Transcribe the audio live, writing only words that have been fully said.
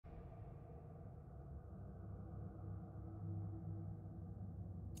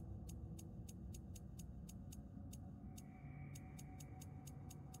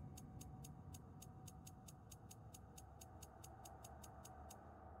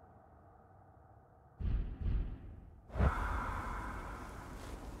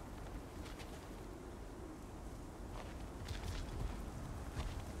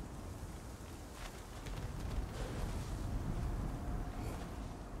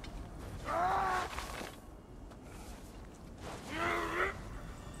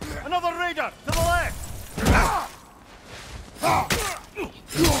Another raider! To the left!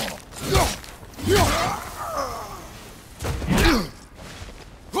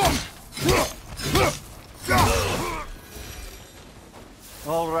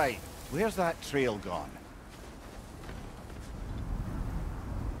 All right. Where's that trail gone?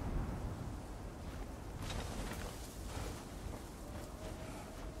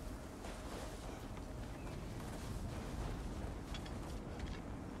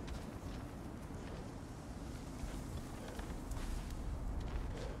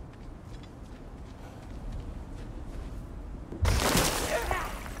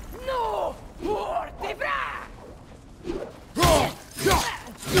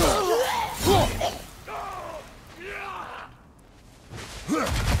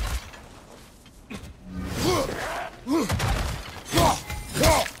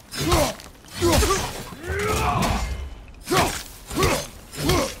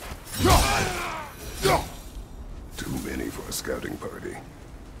 Scouting party.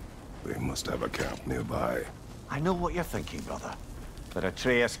 They must have a camp nearby. I know what you're thinking, brother. But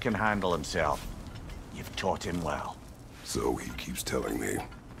Atreus can handle himself. You've taught him well. So he keeps telling me.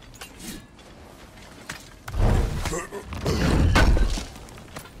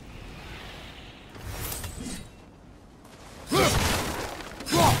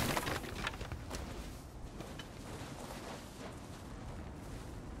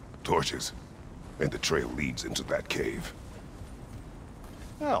 Torches. And the trail leads into that cave.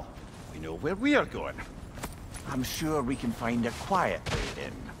 Well, we know where we are going. I'm sure we can find a quiet way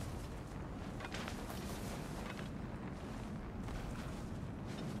in.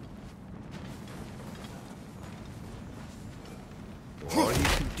 Or you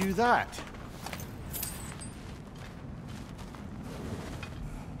could do that.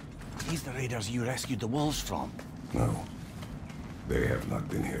 These the raiders you rescued the wolves from? No. They have not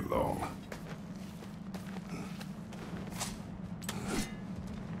been here long.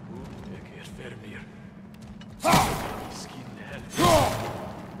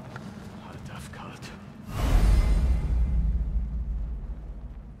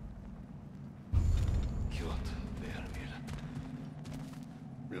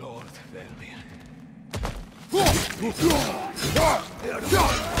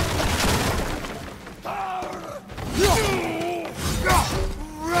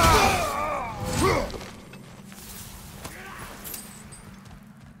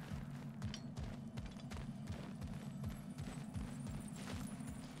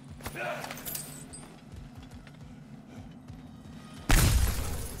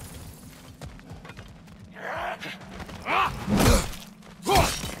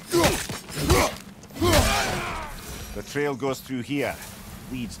 The trail goes through here,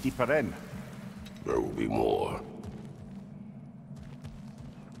 leads deeper in. There will be more.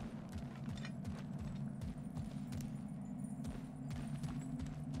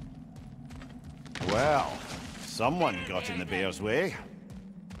 Well, someone got in the bear's way.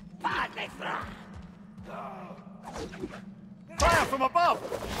 Fire from above!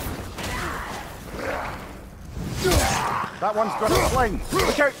 That one's got a sling.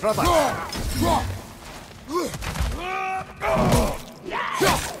 Look out, brother!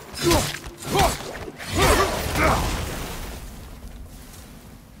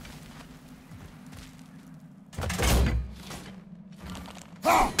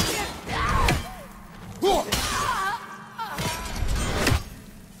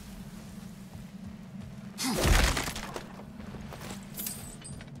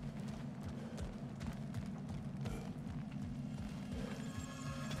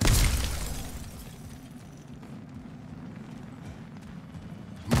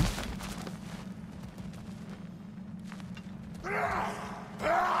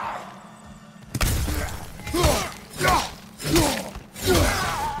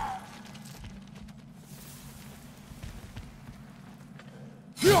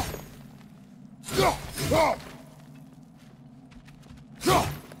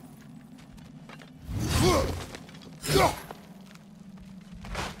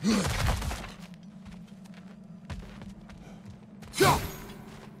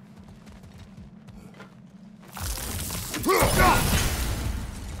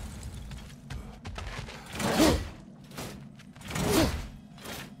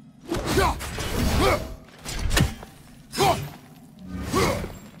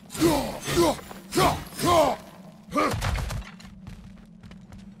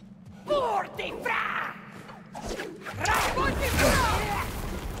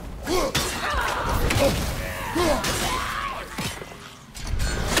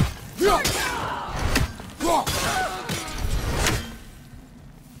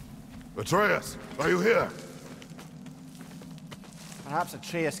 Atreus, are you here? Perhaps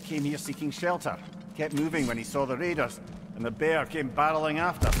Atreus came here seeking shelter. Kept moving when he saw the raiders, and the bear came barreling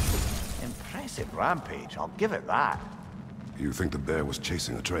after. Impressive rampage, I'll give it that. You think the bear was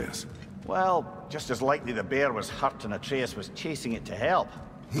chasing Atreus? Well, just as likely the bear was hurt and Atreus was chasing it to help.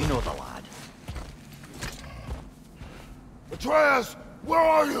 You know the lad. Atreus, where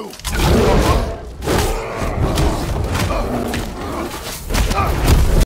are you?